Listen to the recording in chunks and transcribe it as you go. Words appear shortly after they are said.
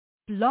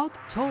Blog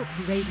Talk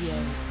Radio.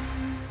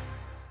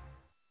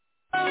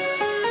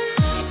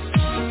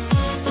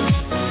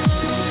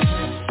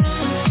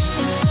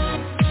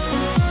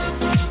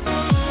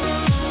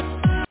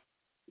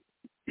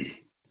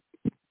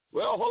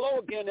 Well, hello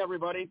again,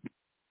 everybody.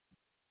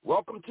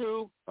 Welcome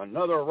to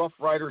another Rough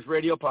Riders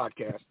radio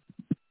podcast.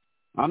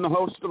 I'm the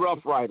host of the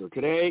Rough Rider.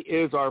 Today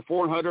is our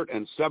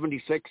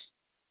 476th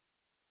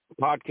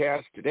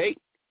podcast to date,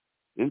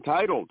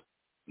 entitled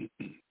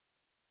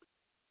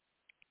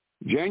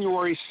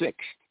January 6th,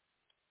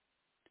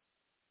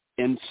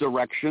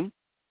 Insurrection.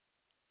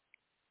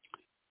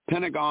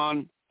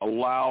 Pentagon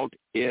allowed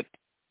it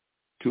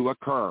to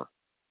occur.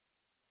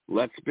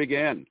 Let's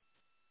begin.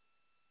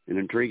 An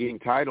intriguing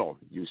title,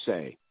 you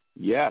say.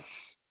 Yes,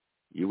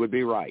 you would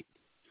be right.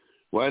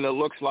 Well, it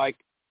looks like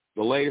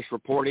the latest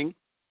reporting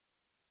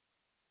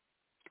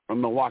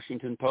from the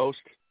Washington Post,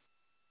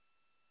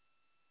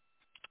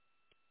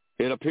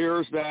 it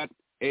appears that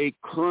a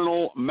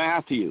Colonel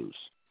Matthews,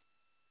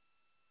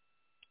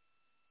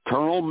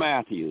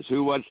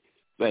 who was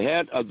the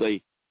head of the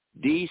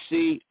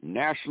D.C.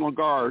 National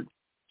Guard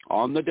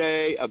on the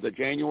day of the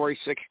January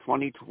 6,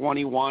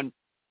 2021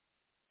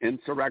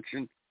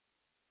 insurrection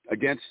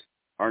against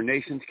our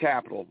nation's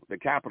capital, the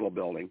Capitol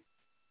building,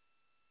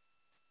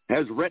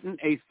 has written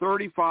a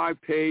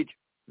 35-page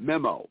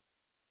memo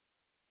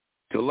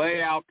to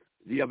lay out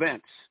the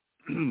events,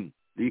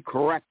 the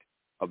correct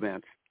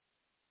events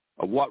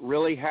of what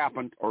really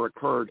happened or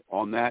occurred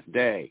on that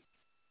day.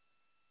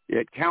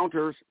 It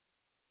counters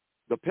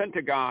the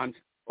Pentagon's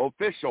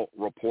official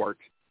report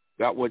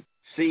that would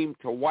seem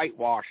to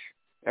whitewash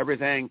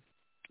everything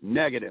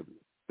negative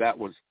that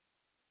was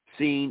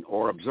seen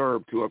or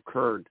observed to have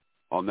occurred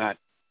on that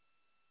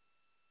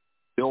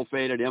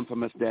ill-fated,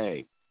 infamous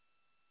day.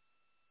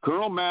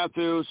 Colonel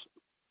Matthews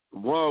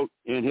wrote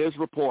in his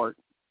report,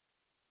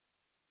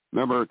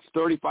 remember, it's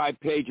 35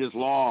 pages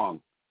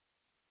long,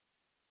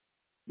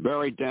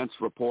 very dense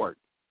report.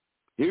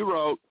 He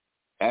wrote,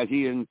 as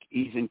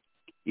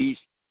he's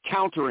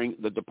countering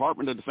the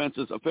Department of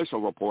Defense's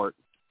official report,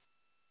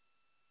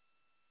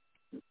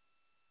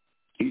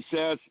 he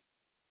says,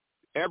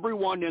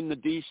 everyone in the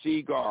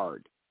D.C.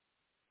 Guard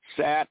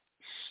sat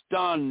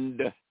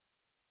stunned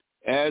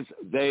as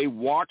they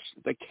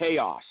watched the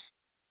chaos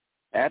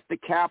at the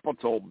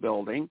Capitol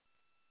building,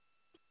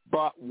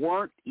 but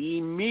weren't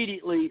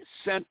immediately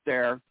sent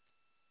there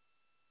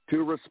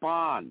to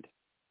respond.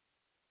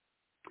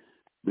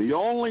 The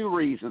only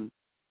reason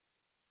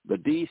the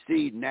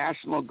D.C.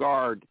 National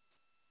Guard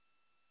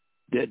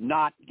did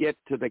not get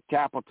to the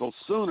Capitol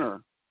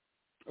sooner,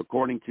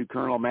 according to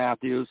Colonel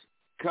Matthews,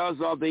 because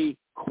of the,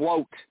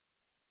 quote,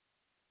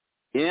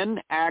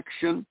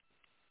 inaction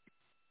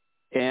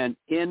and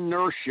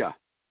inertia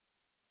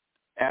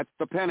at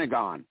the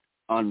Pentagon,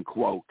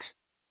 unquote.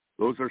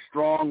 Those are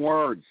strong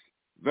words,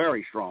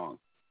 very strong,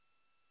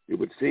 it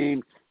would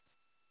seem.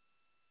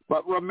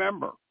 But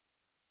remember,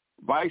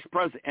 Vice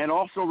President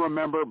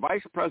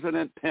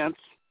Pence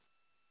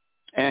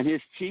and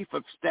his Chief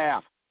of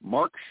Staff,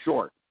 Mark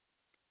Short,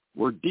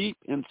 were deep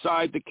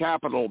inside the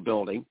Capitol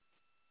building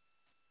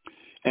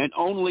and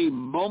only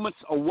moments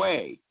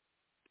away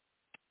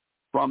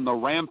from the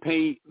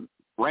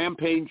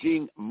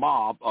rampaging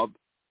mob of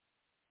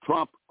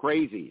Trump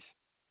crazies.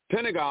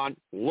 Pentagon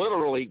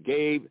literally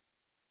gave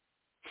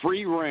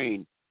free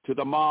rein to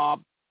the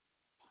mob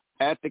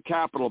at the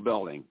Capitol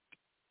building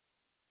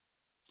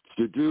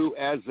to do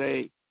as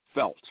they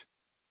felt,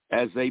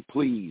 as they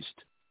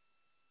pleased.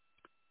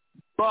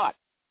 But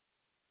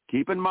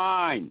keep in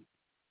mind,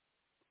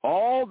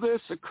 all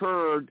this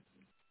occurred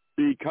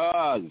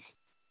because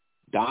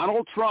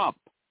Donald Trump,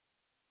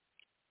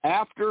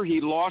 after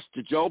he lost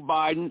to Joe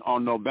Biden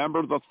on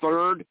November the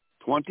 3rd,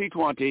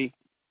 2020,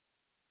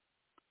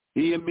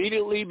 he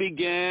immediately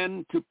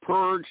began to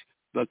purge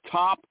the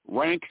top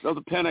ranks of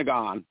the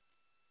Pentagon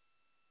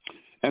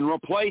and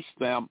replace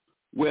them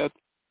with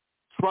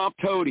Trump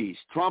toadies,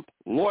 Trump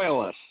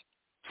loyalists,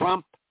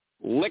 Trump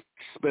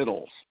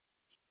lickspittles.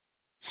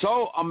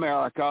 So,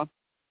 America,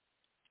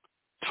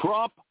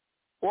 Trump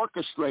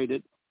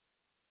orchestrated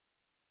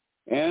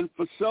and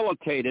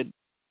facilitated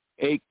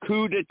a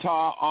coup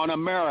d'etat on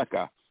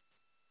America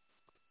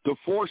to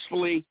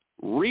forcefully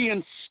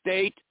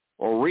reinstate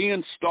or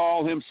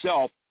reinstall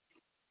himself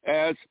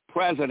as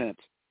president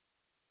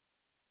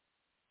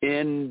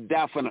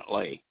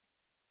indefinitely.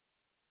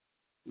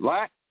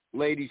 That,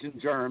 ladies and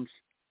germs,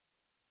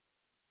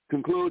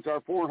 concludes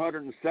our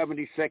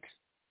 476th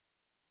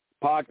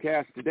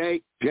podcast today.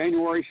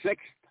 January 6th,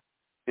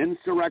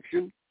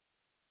 insurrection.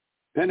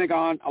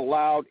 Pentagon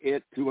allowed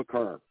it to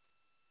occur.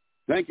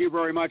 Thank you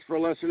very much for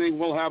listening.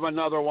 We'll have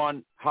another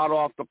one hot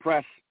off the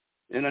press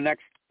in the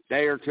next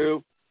day or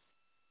two.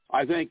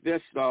 I think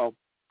this, though,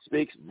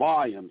 speaks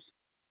volumes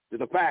to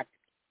the fact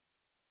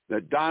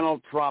that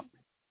Donald Trump,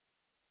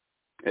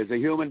 as a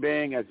human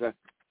being,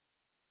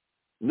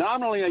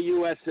 not only a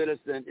U.S.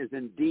 citizen, is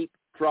in deep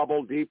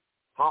trouble, deep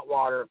hot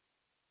water.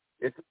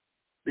 It's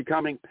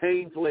becoming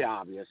painfully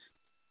obvious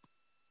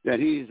that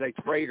he's a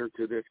traitor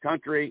to this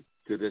country,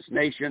 to this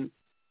nation,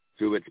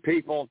 to its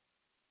people.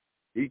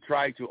 He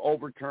tried to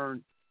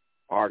overturn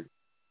our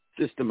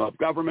system of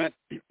government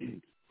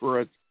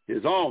for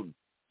his own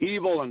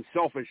evil and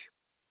selfish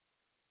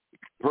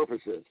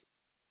purposes,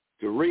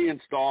 to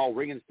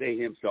reinstate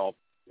himself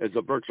as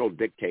a virtual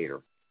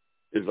dictator,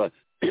 as a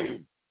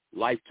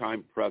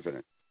lifetime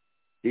president.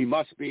 He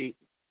must be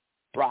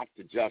brought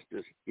to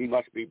justice. He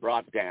must be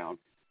brought down,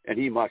 and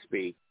he must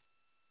be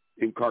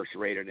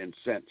incarcerated and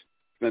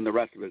spend the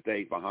rest of his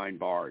days behind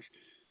bars.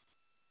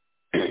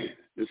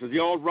 This is the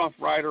old Rough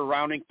Rider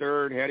rounding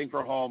third, heading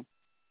for home.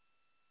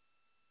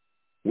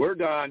 We're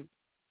done.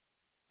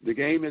 The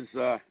game is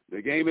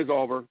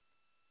over.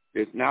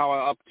 It's now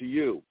up to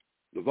you,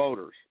 the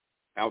voters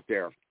out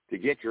there, to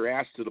get your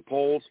ass to the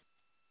polls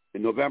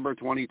in November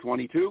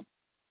 2022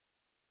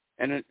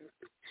 and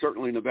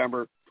certainly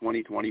November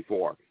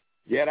 2024.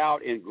 Get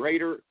out in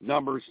greater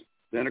numbers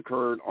than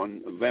occurred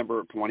on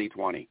November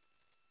 2020.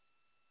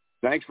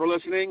 Thanks for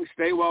listening.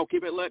 Stay well,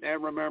 keep it lit,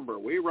 and remember,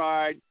 we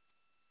ride,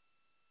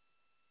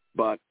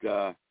 but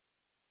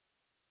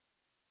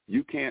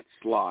you can't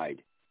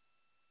slide.